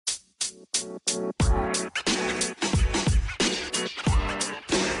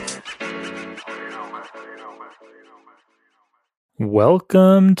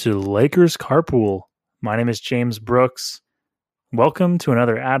Welcome to Lakers Carpool. My name is James Brooks. Welcome to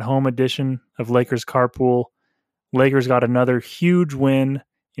another at-home edition of Lakers Carpool. Lakers got another huge win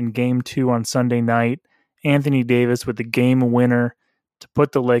in Game 2 on Sunday night. Anthony Davis with the game winner to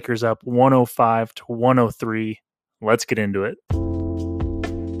put the Lakers up 105-103. Let's get into it.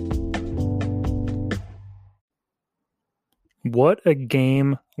 What a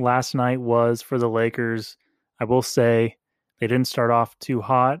game last night was for the Lakers. I will say they didn't start off too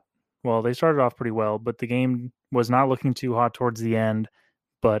hot. Well, they started off pretty well, but the game was not looking too hot towards the end.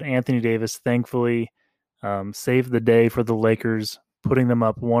 But Anthony Davis, thankfully, saved the day for the Lakers, putting them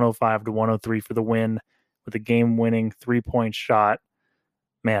up 105-103 for the win with a game-winning three-point shot.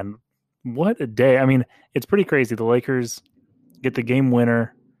 Man, what a day. I mean, it's pretty crazy. The Lakers get the game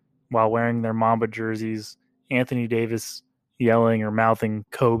winner while wearing their Mamba jerseys. Anthony Davis yelling or mouthing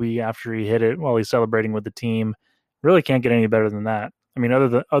Kobe after he hit it while he's celebrating with the team. Really can't get any better than that. I mean,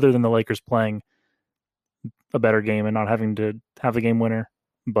 other than the Lakers playing a better game and not having to have the game winner,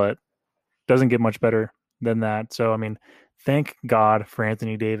 but doesn't get much better than that. So, I mean, thank God for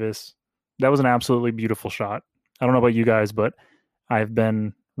Anthony Davis. That was an absolutely beautiful shot. I don't know about you guys, but I've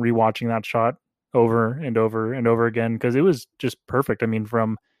been rewatching that shot over and over and over again because it was just perfect. I mean,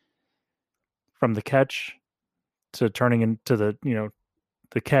 from the catch to turning into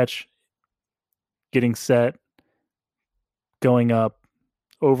the catch, getting set, going up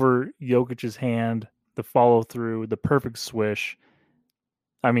over Jokic's hand, the follow through, the perfect swish.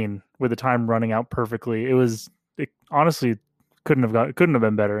 I mean, with the time running out perfectly, it honestly couldn't have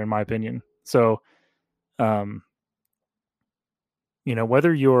been better in my opinion. So,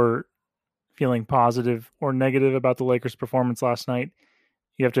 whether you're feeling positive or negative about the Lakers' performance last night,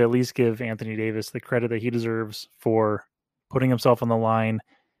 you have to at least give Anthony Davis the credit that he deserves for putting himself on the line,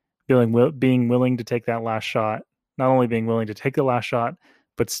 being willing to take that last shot. Not only being willing to take the last shot,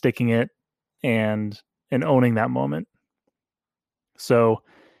 but sticking it and owning that moment. So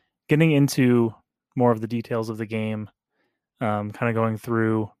getting into more of the details of the game, kind of going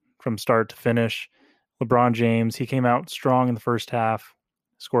through from start to finish, LeBron James, he came out strong in the first half,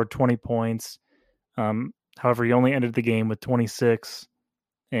 scored 20 points. However, he only ended the game with 26.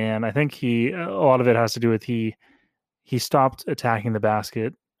 And I think a lot of it has to do with he stopped attacking the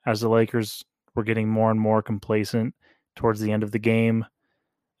basket as the Lakers were getting more and more complacent towards the end of the game,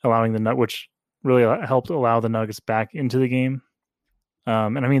 which really helped allow the Nuggets back into the game.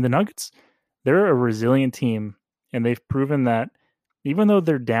 And I mean, the Nuggets, they're a resilient team, and they've proven that even though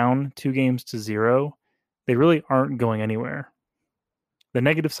they're down 2-0, they really aren't going anywhere. The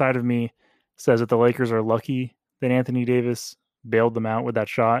negative side of me says that the Lakers are lucky that Anthony Davis bailed them out with that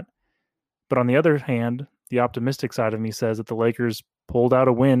shot. But on the other hand, the optimistic side of me says that the Lakers pulled out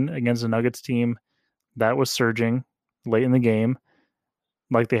a win against a Nuggets team that was surging late in the game,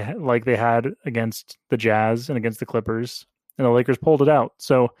 like they had against the Jazz and against the Clippers, and the Lakers pulled it out.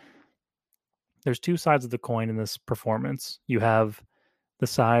 So there's two sides of the coin in this performance. You have the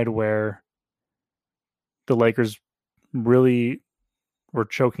side where the Lakers really were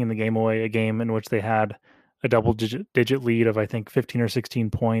choking the game away, a game in which they had a double-digit lead of, I think, 15 or 16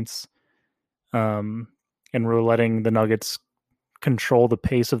 points, and were letting the Nuggets control the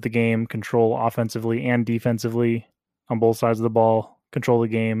pace of the game, control offensively and defensively on both sides of the ball, control the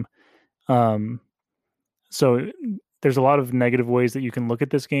game. So there's a lot of negative ways that you can look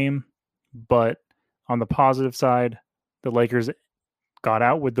at this game, but on the positive side, the Lakers got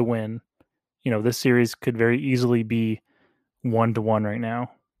out with the win. This series could very easily be 1-1 right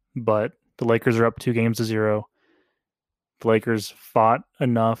now, but the Lakers are up 2-0. The Lakers fought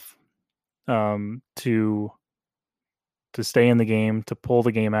enough to stay in the game, to pull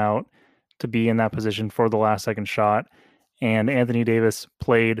the game out, to be in that position for the last second shot. And Anthony Davis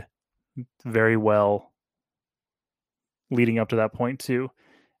played very well leading up to that point too.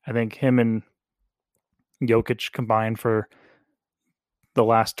 I think him and Jokic combined for the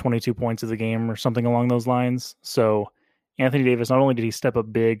last 22 points of the game or something along those lines. So Anthony Davis, not only did he step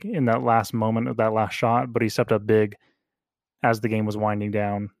up big in that last moment of that last shot, but he stepped up big as the game was winding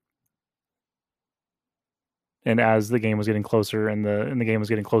down. And as the game was getting closer and the game was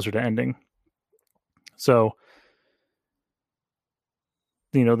getting closer to ending. So,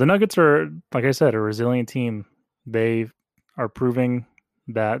 the Nuggets are, like I said, a resilient team. They are proving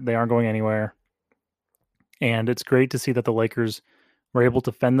that they aren't going anywhere. And it's great to see that the Lakers were able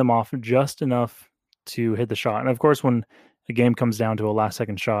to fend them off just enough to hit the shot. And of course, when a game comes down to a last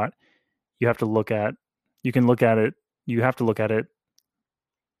second shot, you have to look at it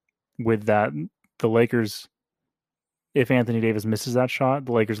with that, the Lakers, if Anthony Davis misses that shot,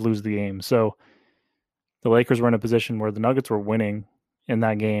 the Lakers lose the game. So the Lakers were in a position where the Nuggets were winning in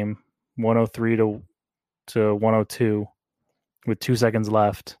that game, 103 to 102 with 2 seconds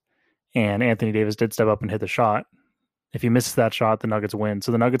left, and Anthony Davis did step up and hit the shot. If he misses that shot, the Nuggets win.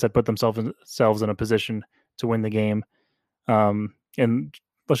 So the Nuggets had put themselves in a position to win the game. And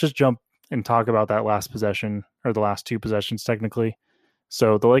let's just jump and talk about that last possession, or the last two possessions technically.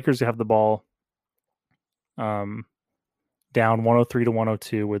 So the Lakers have the ball down 103 to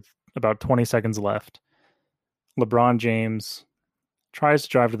 102 with about 20 seconds left. LeBron James tries to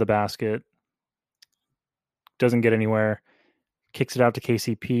drive to the basket, doesn't get anywhere, kicks it out to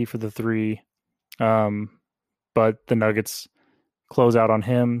KCP for the three, but the Nuggets close out on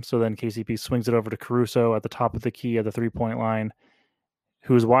him. So then KCP swings it over to Caruso at the top of the key at the 3-point line,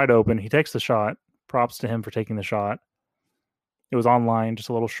 who's wide open. He takes the shot. Props to him for taking the shot. It was online, just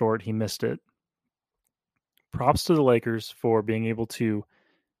a little short. He missed it. Props to the Lakers for being able to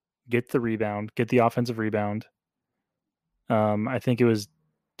get the rebound, get the offensive rebound. I think it was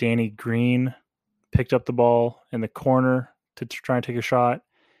Danny Green picked up the ball in the corner to try and take a shot.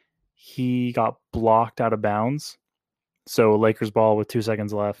 He got blocked out of bounds. So Lakers ball with 2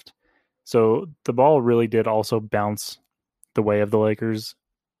 seconds left. So the ball really did also bounce the way of the Lakers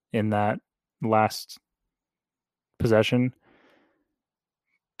in that last possession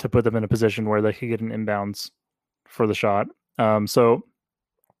to put them in a position where they could get an inbounds for the shot. So,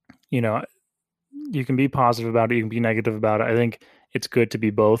 you can be positive about it. You can be negative about it. I think it's good to be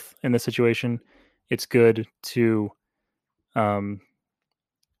both in this situation. It's good to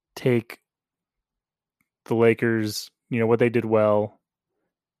take the Lakers, what they did well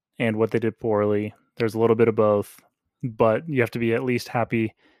and what they did poorly. There's a little bit of both, but you have to be at least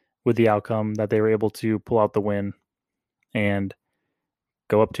happy with the outcome that they were able to pull out the win and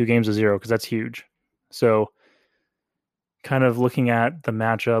go up 2-0 because that's huge. So kind of looking at the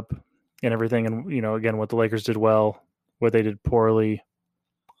matchup and everything, and again, what the Lakers did well, what they did poorly.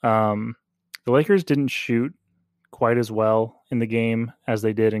 The Lakers didn't shoot quite as well in the game as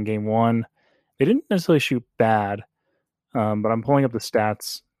they did in game one. They didn't necessarily shoot bad, but I'm pulling up the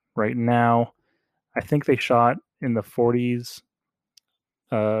stats right now. I think they shot in the 40s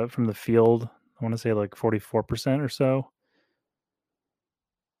from the field. I want to say like 44% or so.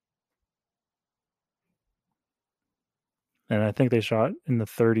 And I think they shot in the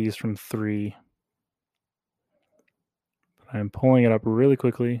 30s from three. But I'm pulling it up really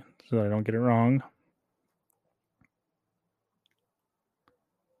quickly so that I don't get it wrong.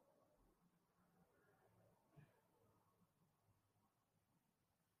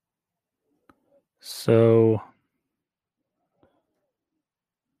 So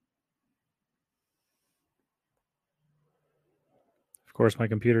of course my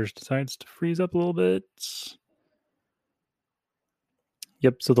computer decides to freeze up a little bit.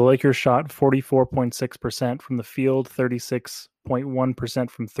 Yep, so the Lakers shot 44.6% from the field,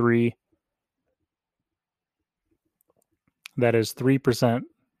 36.1% from three. That is 3%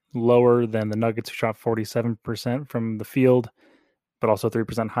 lower than the Nuggets, who shot 47% from the field, but also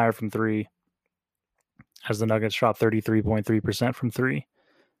 3% higher from three, as the Nuggets shot 33.3% from three.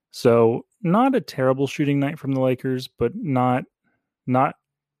 So not a terrible shooting night from the Lakers, but not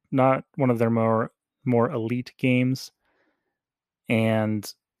one of their more elite games. And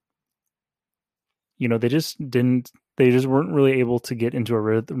they just weren't really able to get into a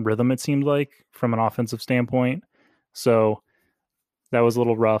rhythm, it seemed like, from an offensive standpoint. So that was a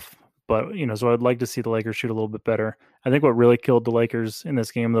little rough, but so I'd like to see the Lakers shoot a little bit better. I think what really killed the Lakers in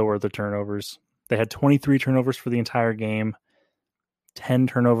this game, though, were the turnovers. They had 23 turnovers for the entire game, 10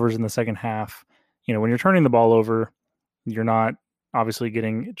 turnovers in the second half. When you're turning the ball over, you're not obviously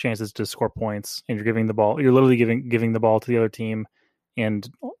getting chances to score points, and you're literally giving the ball to the other team, and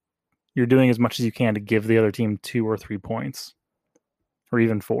you're doing as much as you can to give the other team 2 or 3 points, or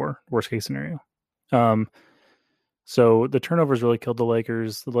even 4, worst case scenario. So the turnovers really killed the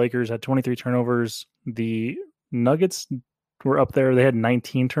Lakers. The Lakers had 23 turnovers. The Nuggets were up there. They had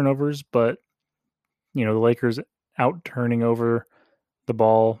 19 turnovers, but the Lakers out turning over the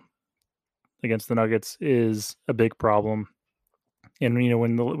ball against the Nuggets is a big problem. And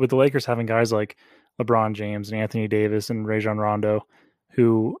with the Lakers having guys like LeBron James and Anthony Davis and Rajon Rondo,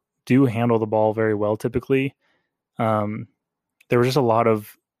 who do handle the ball very well typically, there was just a lot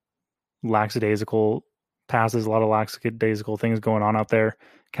of lackadaisical passes, a lot of lackadaisical things going on out there.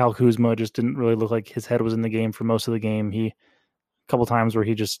 Kyle Kuzma just didn't really look like his head was in the game for most of the game. A couple times where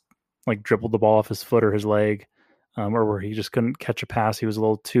he just like dribbled the ball off his foot or his leg, or where he just couldn't catch a pass. He was a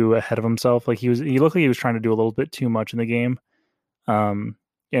little too ahead of himself. Like he looked like he was trying to do a little bit too much in the game.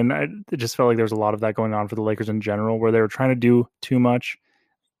 And it just felt like there was a lot of that going on for the Lakers in general, where they were trying to do too much.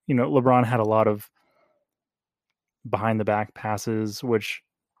 LeBron had a lot of behind the back passes, which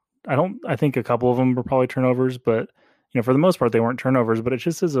I think a couple of them were probably turnovers, but for the most part they weren't turnovers. But it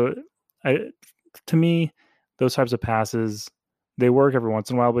just is to me, those types of passes, they work every once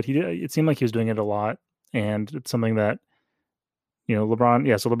in a while, but it seemed like he was doing it a lot, and it's something that LeBron.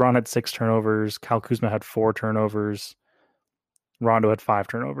 Yeah, so LeBron had 6 turnovers, Kyle Kuzma had 4 turnovers, Rondo had 5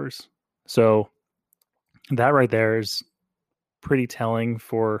 turnovers. So that right there is pretty telling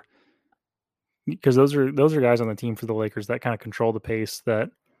for, because those are guys on the team for the Lakers that kind of control the pace.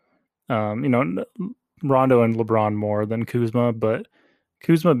 That Rondo and LeBron more than Kuzma, but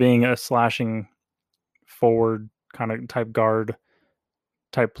Kuzma being a slashing forward kind of type guard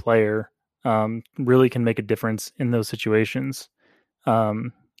type player really can make a difference in those situations.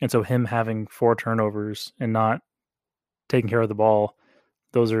 And so him having 4 turnovers and not taking care of the ball,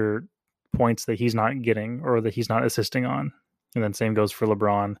 those are points that he's not getting or that he's not assisting on. And then same goes for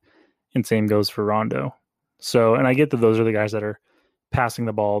LeBron and same goes for Rondo. So, and I get that those are the guys that are passing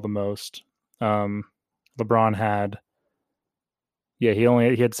the ball the most. LeBron had, he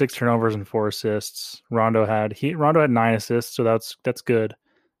had 6 turnovers and 4 assists. Rondo had 9 assists, so that's good,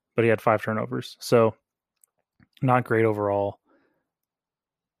 but he had 5 turnovers. So not great overall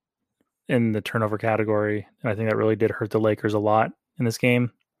in the turnover category. And I think that really did hurt the Lakers a lot in this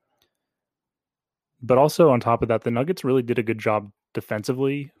game. But also on top of that, the Nuggets really did a good job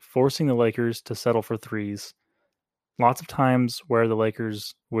defensively, forcing the Lakers to settle for threes. Lots of times where the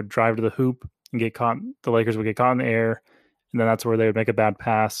Lakers would drive to the hoop and get caught, the Lakers would get caught in the air, and then that's where they would make a bad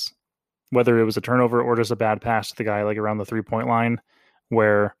pass, whether it was a turnover or just a bad pass to the guy like around the 3-point line,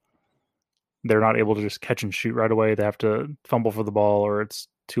 where they're not able to just catch and shoot right away. They have to fumble for the ball, or it's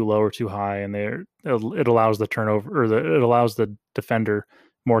too low or too high, and it allows the turnover, or it allows the defender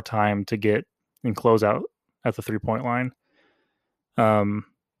more time to get and close out at the 3-point line.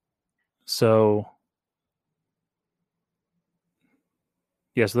 So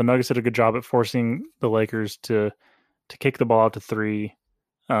the Nuggets did a good job at forcing the Lakers to kick the ball out to 3,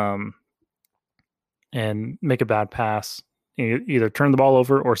 and make a bad pass, either turn the ball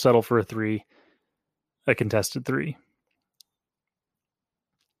over or settle for a contested 3.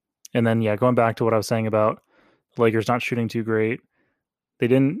 And then going back to what I was saying about the Lakers not shooting too great, they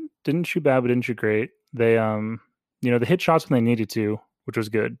didn't shoot bad, but didn't shoot great. They they hit shots when they needed to, which was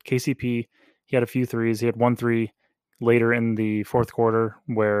good. KCP, he had a few threes. He had 1 3 later in the fourth quarter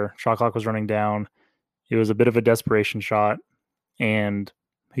where shot clock was running down. It was a bit of a desperation shot, and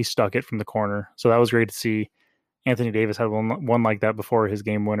he stuck it from the corner. So that was great to see. Anthony Davis had one like that before his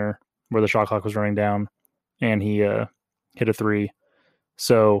game winner, where the shot clock was running down, and he hit a 3.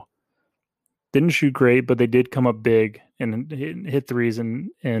 So didn't shoot great, but they did come up big and hit threes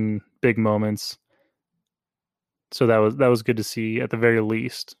in big moments. So that was good to see at the very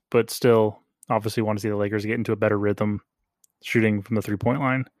least. But still, obviously, want to see the Lakers get into a better rhythm shooting from the 3-point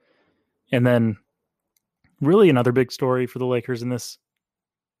line. And then, really, another big story for the Lakers in this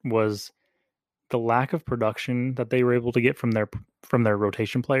was the lack of production that they were able to get from their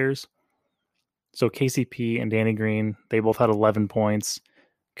rotation players. So KCP and Danny Green, they both had 11 points.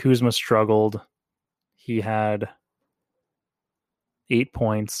 Kuzma struggled. He had 8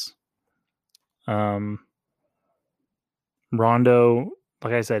 points. Rondo,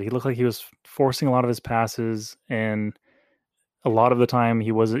 like I said, he looked like he was forcing a lot of his passes, and a lot of the time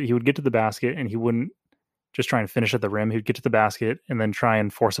he would get to the basket and he wouldn't just try and finish at the rim. He would get to the basket and then try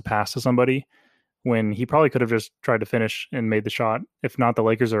and force a pass to somebody, when he probably could have just tried to finish and made the shot. If not, the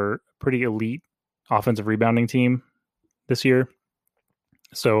Lakers are a pretty elite offensive rebounding team this year.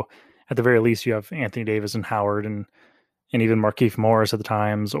 So at the very least, you have Anthony Davis and Howard and even Markieff Morris at the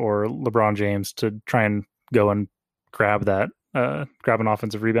times, or LeBron James, to try and go and grab an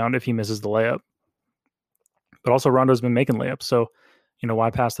offensive rebound if he misses the layup. But also Rondo's been making layups, so why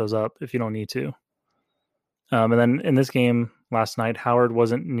pass those up if you don't need to? And then in this game last night, Howard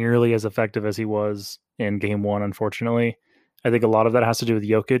wasn't nearly as effective as he was in game 1, unfortunately. I think a lot of that has to do with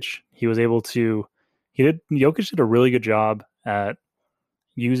Jokic. Jokic did a really good job at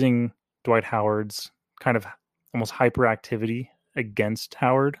using Dwight Howard's kind of almost hyperactivity against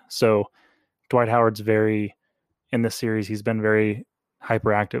Howard. So Dwight Howard's in this series, he's been very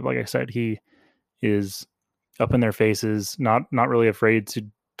hyperactive. Like I said, he is up in their faces, not really afraid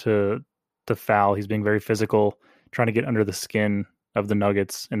to foul. He's being very physical, trying to get under the skin of the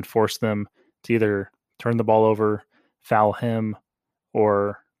Nuggets and force them to either turn the ball over, foul him,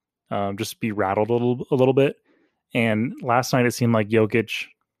 or just be rattled a little bit. And last night it seemed like Jokic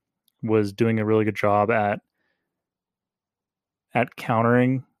was doing a really good job at at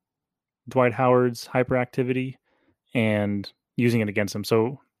countering Dwight Howard's hyperactivity and using it against him.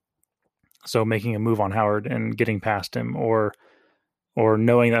 So making a move on Howard and getting past him, or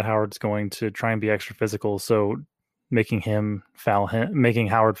knowing that Howard's going to try and be extra physical, so making making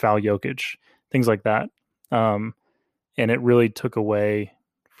Howard foul Jokic, things like that. And it really took away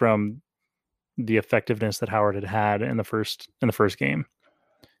from the effectiveness that Howard had in the first game.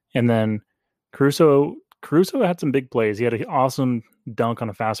 And then Caruso had some big plays. He had an awesome dunk on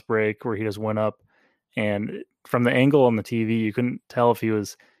a fast break where he just went up, and from the angle on the TV, you couldn't tell if he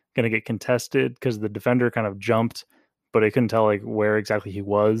was going to get contested because the defender kind of jumped, but I couldn't tell like where exactly he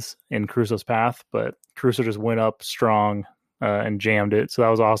was in Caruso's path. But Caruso just went up strong and jammed it, so that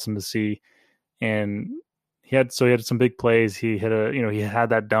was awesome to see. And he had some big plays. He hit he had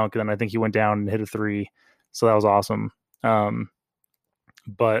that dunk, and then I think he went down and hit a three, so that was awesome.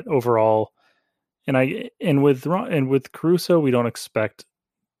 But overall, and with Caruso, we don't expect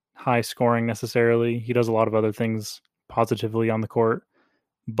high scoring necessarily. He does a lot of other things positively on the court,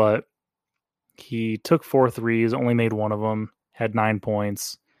 but he took 4 threes, only made one of them, had 9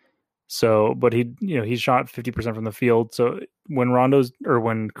 points. So, but he shot 50% from the field. So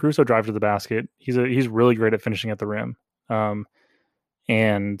when Caruso drives to the basket, he's really great at finishing at the rim,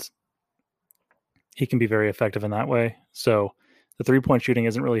 and he can be very effective in that way. So the 3-point shooting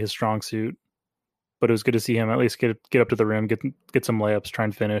isn't really his strong suit, but it was good to see him at least get up to the rim, get some layups, try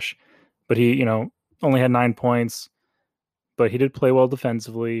and finish. But he only had 9 points, but he did play well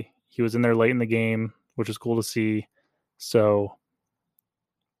defensively. He was in there late in the game, which was cool to see. So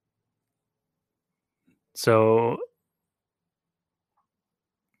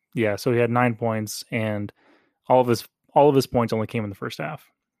yeah, so he had 9 points, and all of his points only came in the first half.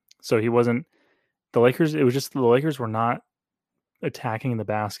 So he wasn't the Lakers. It was just the Lakers were not attacking the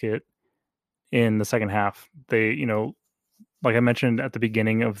basket in the second half. They, like I mentioned at the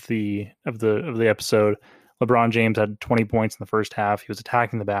beginning of the episode, LeBron James had 20 points in the first half. He was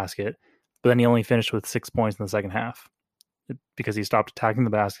attacking the basket, but then he only finished with 6 points in the second half because he stopped attacking the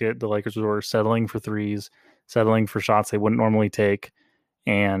basket. The Lakers were settling for threes, settling for shots they wouldn't normally take,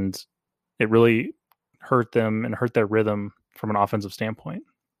 and it really hurt them and hurt their rhythm from an offensive standpoint.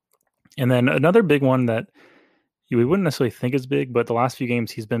 And then another big one that we wouldn't necessarily think is big, but the last few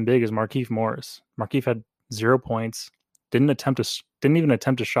games he's been big, is Markieff Morris. Markieff had 0 points, didn't even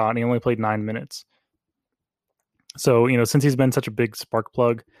attempt a shot, and he only played 9 minutes. So, since he's been such a big spark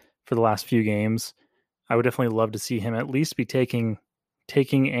plug for the last few games, I would definitely love to see him at least be taking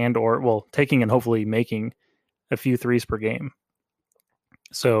and hopefully making a few threes per game.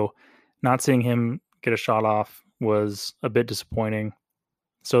 So not seeing him get a shot off was a bit disappointing.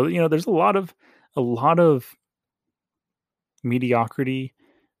 So, there's a lot of mediocrity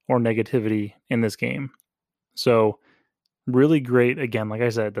or negativity in this game. So really great, again, like I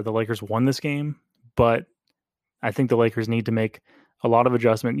said, that the Lakers won this game, but I think the Lakers need to make a lot of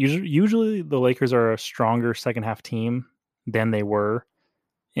adjustment. Usually the Lakers are a stronger second half team than they were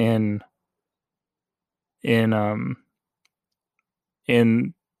in game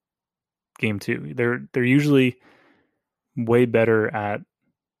 2. They're usually way better at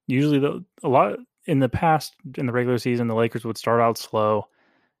a lot in the past. In the regular season, the Lakers would start out slow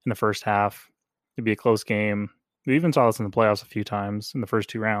in the first half. It'd be a close game. We even saw this in the playoffs a few times in the first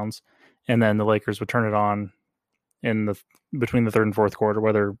 2 rounds, and then the Lakers would turn it on between the third and fourth quarter,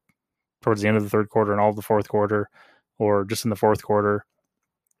 whether towards the end of the third quarter and all of the fourth quarter, or just in the fourth quarter.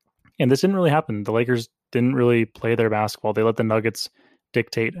 And this didn't really happen. The Lakers didn't really play their basketball. They let the Nuggets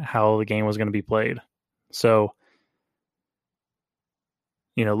dictate how the game was going to be played. So,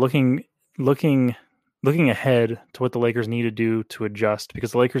 looking ahead to what the Lakers need to do to adjust,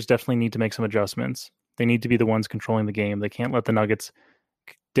 because the Lakers definitely need to make some adjustments. They need to be the ones controlling the game. They can't let the Nuggets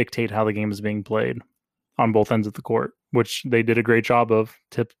dictate how the game is being played on both ends of the court, which they did a great job of.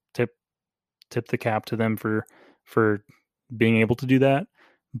 Tip the cap to them for being able to do that.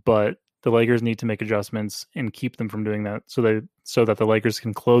 But the Lakers need to make adjustments and keep them from doing that, so that the Lakers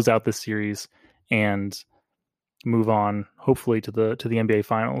can close out this series and move on, hopefully, to the NBA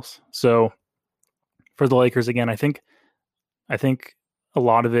Finals. So for the Lakers, again, I think a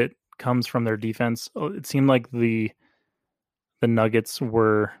lot of it comes from their defense. It seemed like the Nuggets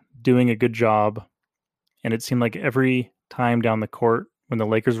were doing a good job, and it seemed like every time down the court when the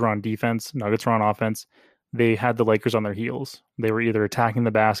Lakers were on defense, Nuggets were on offense, they had the Lakers on their heels. They were either attacking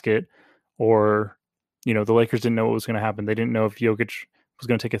the basket, or the Lakers didn't know what was going to happen. They didn't know if Jokic was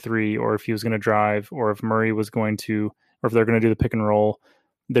going to take a 3, or if he was going to drive, or if Murray was going to, or if they're going to do the pick and roll.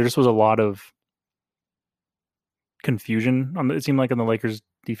 There just was a lot of confusion it seemed like on the Lakers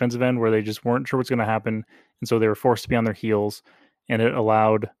defensive end, where they just weren't sure what's going to happen, and so they were forced to be on their heels. and it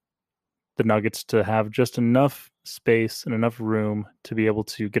allowed the Nuggets to have just enough space and enough room to be able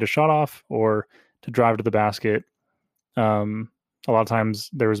to get a shot off or to drive to the basket. A lot of times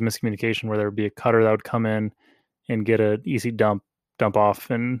there was miscommunication where there would be a cutter that would come in and get an easy dump off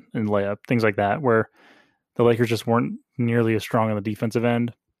and layup, things like that, where the Lakers just weren't nearly as strong on the defensive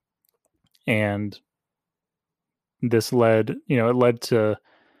end. And this led to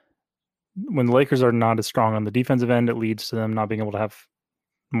when the Lakers are not as strong on the defensive end, it leads to them not being able to have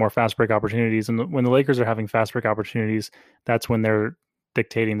more fast break opportunities. And when the Lakers are having fast break opportunities, that's when they're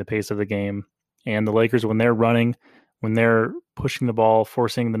dictating the pace of the game. And the Lakers, when they're running, when they're pushing the ball,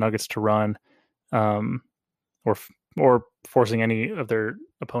 forcing the Nuggets to run, or forcing any of their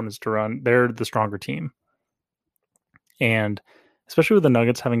opponents to run, they're the stronger team. And especially with the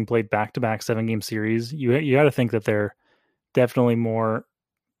Nuggets having played back-to-back 7-game series, you got to think that they're definitely more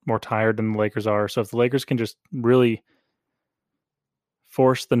tired than the Lakers are. So if the Lakers can just really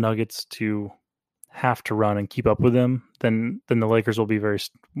force the Nuggets to have to run and keep up with them, then the Lakers will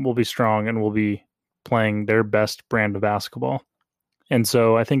be strong and will be playing their best brand of basketball. And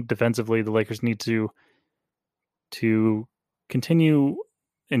so I think defensively, the Lakers need to continue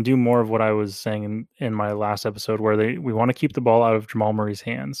and do more of what I was saying in my last episode, where we want to keep the ball out of Jamal Murray's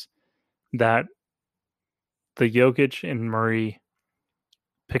hands. That the Jokic and Murray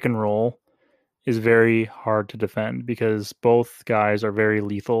pick and roll is very hard to defend because both guys are very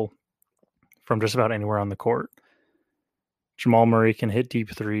lethal from just about anywhere on the court. Jamal Murray can hit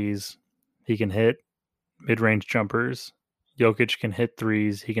deep threes. He can hit mid-range jumpers. Jokic can hit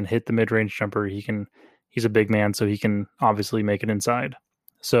threes. He can hit the mid-range jumper. He's a big man, so he can obviously make it inside.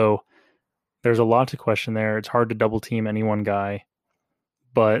 So there's a lot to question there. It's hard to double team any one guy,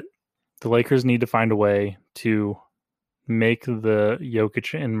 but the Lakers need to find a way to make the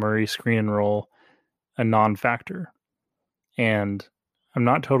Jokic and Murray screen and roll a non-factor. And I'm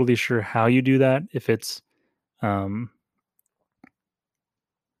not totally sure how you do that, if it's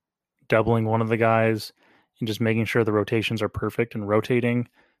doubling one of the guys and just making sure the rotations are perfect and rotating,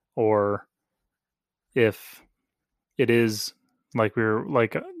 or if it is we've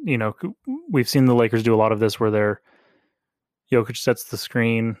seen the Lakers do a lot of this where Jokic sets the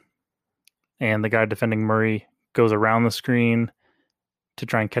screen and the guy defending Murray goes around the screen to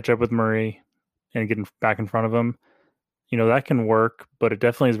try and catch up with Murray and get back in front of him. That can work, but it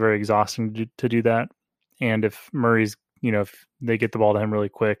definitely is very exhausting to do that. And if Murray's, if they get the ball to him really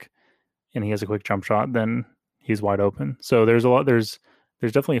quick and he has a quick jump shot, then he's wide open. So there's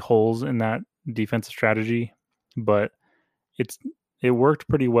definitely holes in that defensive strategy, but it worked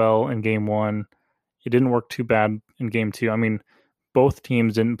pretty well in game 1. It didn't work too bad in game 2. I mean, both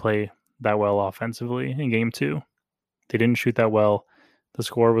teams didn't play that well offensively in game 2. They didn't shoot that well. The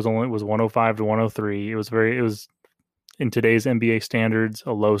score was 105 to 103. It was in today's NBA standards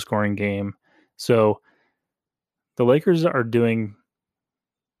a low scoring game. So the Lakers are doing,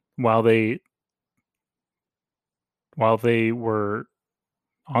 while they were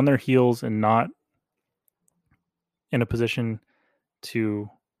on their heels and not in a position to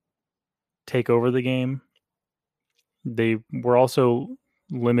take over the game, they were also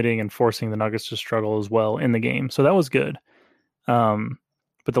limiting and forcing the Nuggets to struggle as well in the game. So that was good.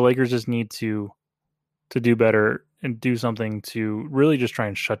 But the Lakers just need to do better and do something to really just try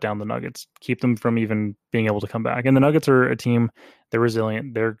and shut down the Nuggets, keep them from even being able to come back. And the Nuggets are a team, they're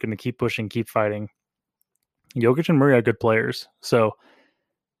resilient. They're going to keep pushing, keep fighting. Jokic and Murray are good players. So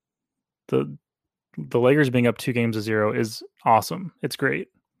the Lakers being up 2-0 is awesome. It's great.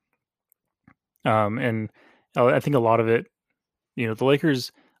 And I think a lot of it, the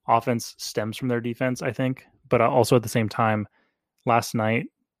Lakers offense stems from their defense, I think, but also at the same time, last night,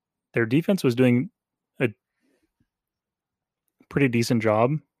 their defense was doing a pretty decent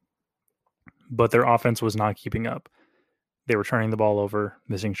job, but their offense was not keeping up. They were turning the ball over,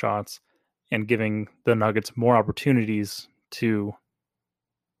 missing shots, and giving the Nuggets more opportunities to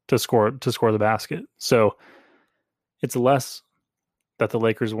score the basket. So it's less that the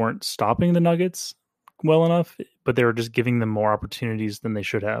Lakers weren't stopping the Nuggets well enough, but they were just giving them more opportunities than they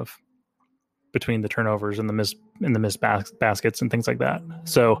should have between the turnovers and the missed baskets and things like that.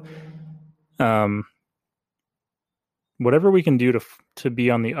 So whatever we can do to be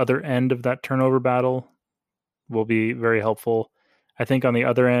on the other end of that turnover battle will be very helpful. I think on the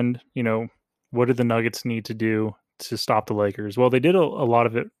other end, what did the Nuggets need to do to stop the Lakers? Well, they did a lot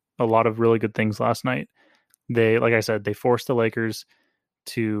of really good things last night. They, like I said, they forced the Lakers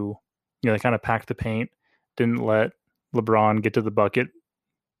to, they kind of packed the paint, didn't let LeBron get to the bucket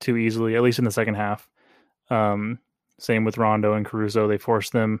too easily, at least in the second half. Same with Rondo and Caruso. They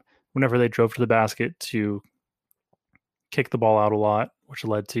forced them, whenever they drove to the basket, to kicked the ball out a lot, which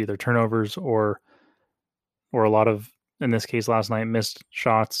led to either turnovers or a lot of, in this case last night, missed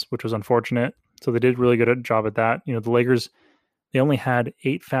shots, which was unfortunate. So they did really good job at that. The Lakers, they only had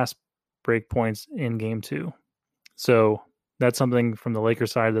 8 fast break points in game 2. So that's something from the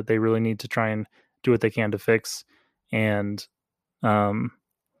Lakers side that they really need to try and do what they can to fix, and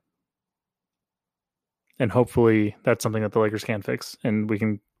hopefully that's something that the Lakers can fix, and we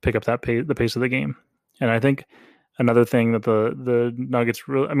can pick up that the pace of the game. And I think another thing that the Nuggets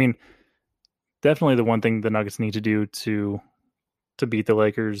really, definitely the one thing the Nuggets need to do to beat the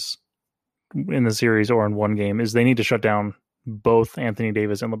Lakers in the series or in one game is they need to shut down both Anthony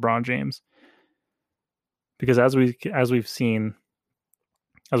Davis and LeBron James. Because as we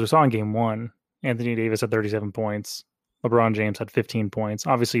saw in game 1, Anthony Davis had 37 points. LeBron James had 15 points.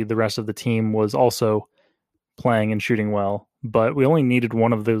 Obviously, the rest of the team was also playing and shooting well, but we only needed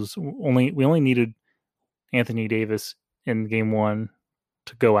one of those. We only needed Anthony Davis in game 1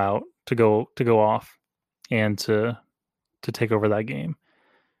 to go out, to go off, and to take over that game.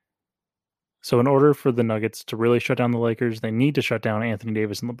 So in order for the Nuggets to really shut down the Lakers, they need to shut down Anthony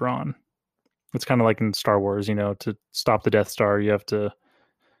Davis and LeBron. It's kind of like in Star Wars, to stop the Death Star, you have to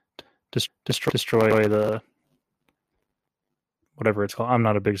destroy the whatever it's called. I'm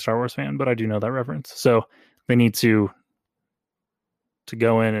not a big Star Wars fan, but I do know that reference. So they need to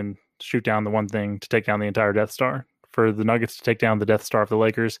go in and shoot down the one thing to take down the entire Death Star. For the Nuggets to take down the Death Star of the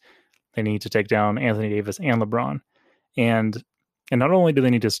Lakers, they need to take down Anthony Davis and LeBron. And not only do they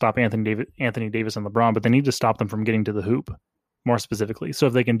need to stop Anthony Davis and LeBron, but they need to stop them from getting to the hoop, more specifically. So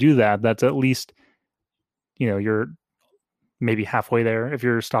if they can do that, that's at least, you're maybe halfway there if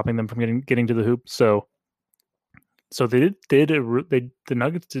you're stopping them from getting to the hoop. So the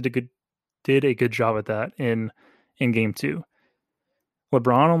Nuggets did a good job at that in game 2.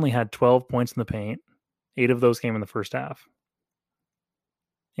 LeBron only had 12 points in the paint. 8 of those came in the first half.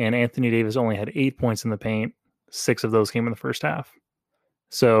 And Anthony Davis only had 8 points in the paint. 6 of those came in the first half.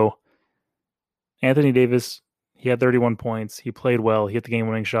 So Anthony Davis, he had 31 points. He played well. He hit the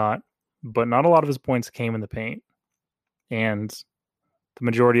game-winning shot, but not a lot of his points came in the paint. And the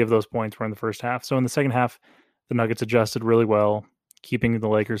majority of those points were in the first half. So in the second half, the Nuggets adjusted really well, keeping the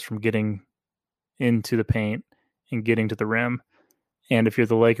Lakers from getting into the paint and getting to the rim. And if you're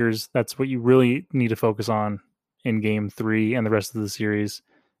the Lakers, that's what you really need to focus on in game 3 and the rest of the series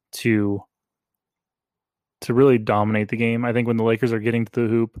to really dominate the game. I think when the Lakers are getting to the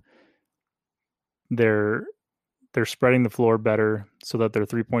hoop, they're spreading the floor better so that their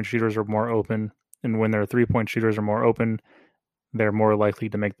 3-point shooters are more open. And when their 3-point shooters are more open, they're more likely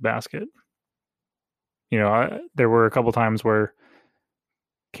to make the basket. There were a couple times where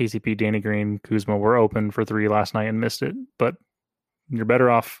KCP, Danny Green, Kuzma were open for 3 last night and missed it, but you're better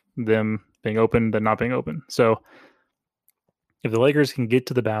off them being open than not being open. So if the Lakers can get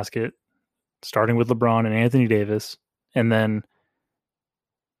to the basket, starting with LeBron and Anthony Davis, and then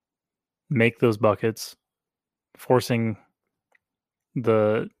make those buckets, forcing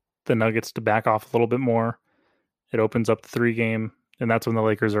the Nuggets to back off a little bit more, it opens up the 3 game, and that's when the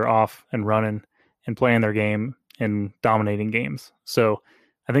Lakers are off and running and playing their game and dominating games. So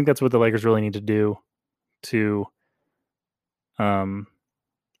I think that's what the Lakers really need to do to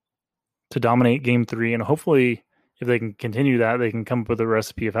dominate game 3. And hopefully if they can continue that, they can come up with a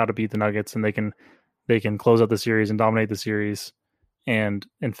recipe of how to beat the Nuggets, and they can close out the series and dominate the series and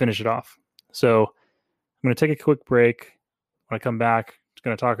finish it off. So I'm going to take a quick break. When I come back, I'm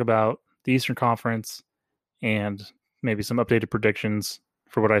going to talk about the Eastern Conference and maybe some updated predictions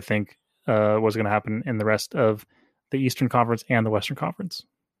for what I think was going to happen in the rest of the Eastern Conference and the Western Conference.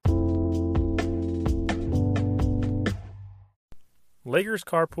 Lakers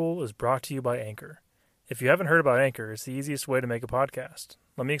Carpool is brought to you by Anchor. If you haven't heard about Anchor, it's the easiest way to make a podcast.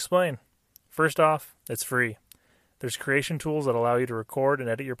 Let me explain. First off, it's free. There's creation tools that allow you to record and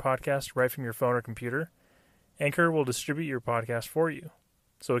edit your podcast right from your phone or computer. Anchor will distribute your podcast for you,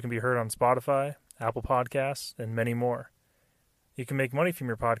 so it can be heard on Spotify, Apple Podcasts, and many more. You can make money from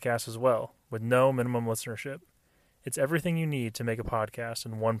your podcast as well, with no minimum listenership. It's everything you need to make a podcast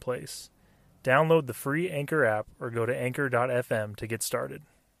in one place. Download the free Anchor app or go to anchor.fm to get started.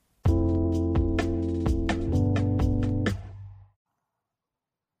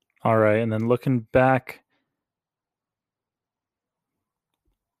 All right, and then looking back,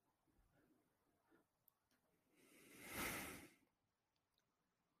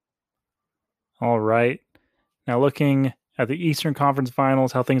 all right, now looking at the Eastern Conference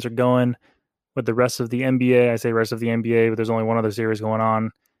Finals, how things are going with the rest of the NBA. I say rest of the NBA, but there's only one other series going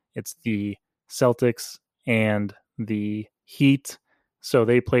on. It's the Celtics and the Heat. So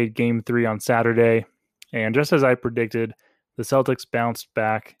they played game 3 on Saturday. And just as I predicted, the Celtics bounced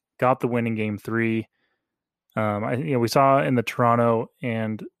back, got the win in Game 3. We saw in the Toronto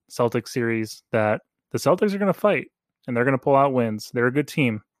and Celtics series that the Celtics are going to fight and they're going to pull out wins. They're a good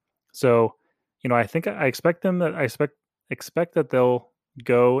team. So, I think I expect that they'll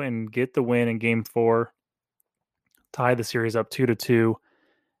go and get the win in Game 4, tie the series up 2-2,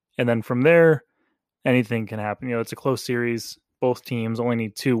 and then from there, anything can happen. It's a close series. Both teams only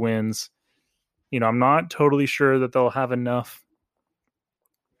need 2 wins. I'm not totally sure that they'll have enough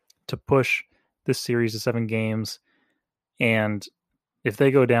to push this series to 7 games. And if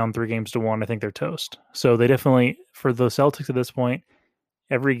they go down 3-1, I think they're toast. So they definitely, for the Celtics at this point,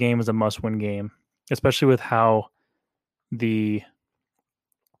 every game is a must-win game, especially with how the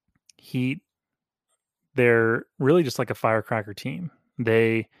Heat, they're really just like a firecracker team.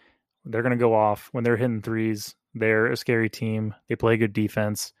 They're going to go off when they're hitting threes. They're a scary team. They play good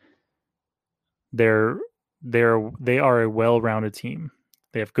defense. They are a well-rounded team.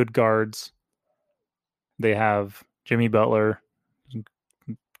 They have good guards. They have Jimmy Butler,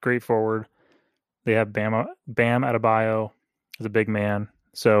 great forward. They have Bam Adebayo as a big man.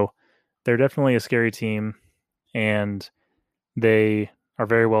 So they're definitely a scary team, and they are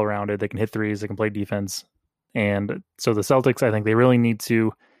very well-rounded. They can hit threes. They can play defense. And so the Celtics, I think they really need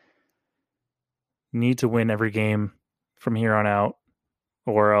to win every game from here on out,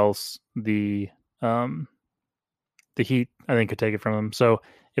 or else the Heat, I think, could take it from them. So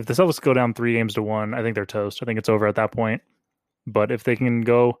if the Celtics go down 3-1, I think they're toast. I think it's over at that point. But if they can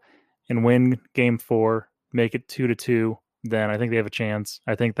go and win Game 4, make it 2-2, then I think they have a chance.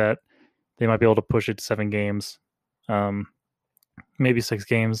 I think that they might be able to push it to 7 games, maybe 6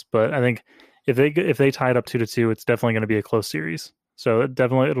 games. But I think if they tie it up 2-2, it's definitely going to be a close series. So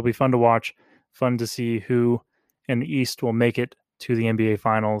it'll be fun to watch, fun to see who in the East will make it to the NBA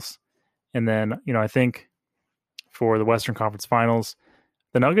Finals. And then, I think for the Western Conference Finals,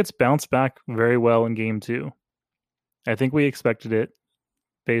 the Nuggets bounced back very well in Game 2. I think we expected it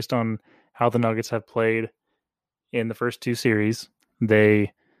based on how the Nuggets have played in the first 2 series.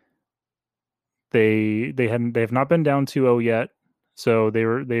 They have not been down 2-0 yet, so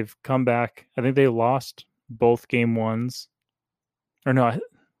they've come back. I think they lost both Game 1s. Or no, I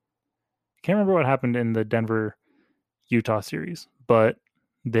can't remember what happened in the Denver-Utah series, but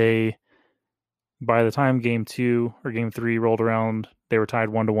by the time Game 2 or Game 3 rolled around, they were tied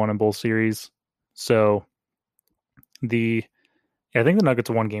 1-1 in both series. So I think the Nuggets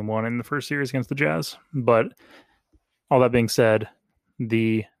won Game 1 in the first series against the Jazz. But all that being said,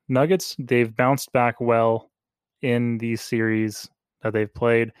 the Nuggets, they've bounced back well in these series that they've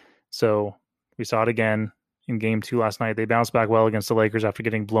played. So we saw it again in Game 2 last night. They bounced back well against the Lakers after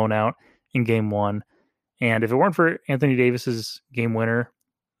getting blown out in Game 1. And if it weren't for Anthony Davis's game winner,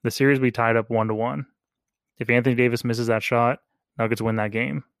 the series would be tied up 1-1. If Anthony Davis misses that shot, Nuggets win that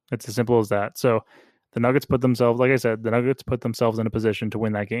game. It's as simple as that. So the Nuggets put themselves in a position to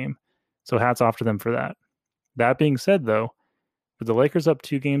win that game. So hats off to them for that. That being said, though, with the Lakers up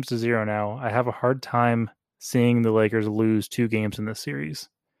 2-0 now, I have a hard time seeing the Lakers lose 2 games in this series.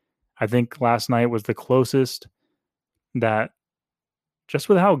 I think last night was the closest that, just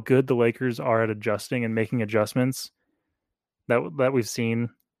with how good the Lakers are at adjusting and making adjustments that we've seen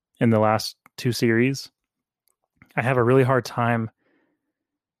in the last 2 series, I have a really hard time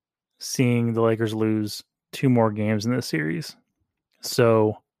seeing the Lakers lose 2 more games in this series.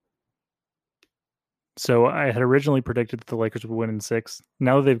 So I had originally predicted that the Lakers would win in 6.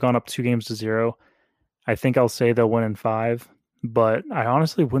 Now that they've gone up 2-0, I think I'll say they'll win in 5. But I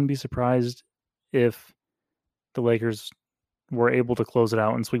honestly wouldn't be surprised if the Lakers were able to close it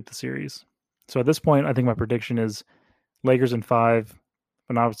out and sweep the series. So at this point, I think my prediction is Lakers in 5,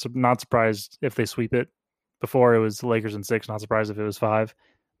 but not surprised if they sweep it. Before it was Lakers in 6, not surprised if it was 5.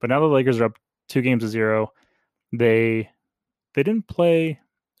 But now the Lakers are up 2-0. They didn't play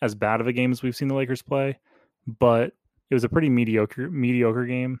as bad of a game as we've seen the Lakers play, but it was a pretty mediocre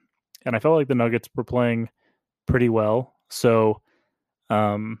game. And I felt like the Nuggets were playing pretty well. So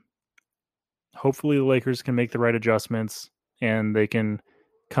hopefully the Lakers can make the right adjustments and they can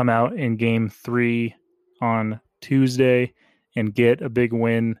come out in Game 3 on Tuesday and get a big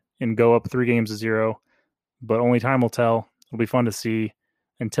win and go up 3-0. But only time will tell. It'll be fun to see.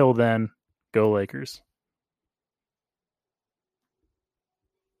 Until then, go Lakers.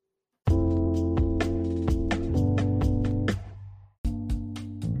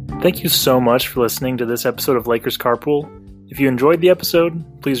 Thank you so much for listening to this episode of Lakers Carpool. If you enjoyed the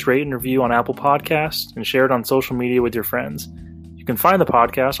episode, please rate and review on Apple Podcasts and share it on social media with your friends. You can find the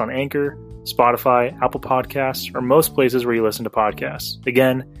podcast on Anchor, Spotify, Apple Podcasts, or most places where you listen to podcasts.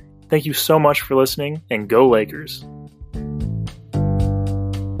 Again, Thank you so much for listening, and go Lakers.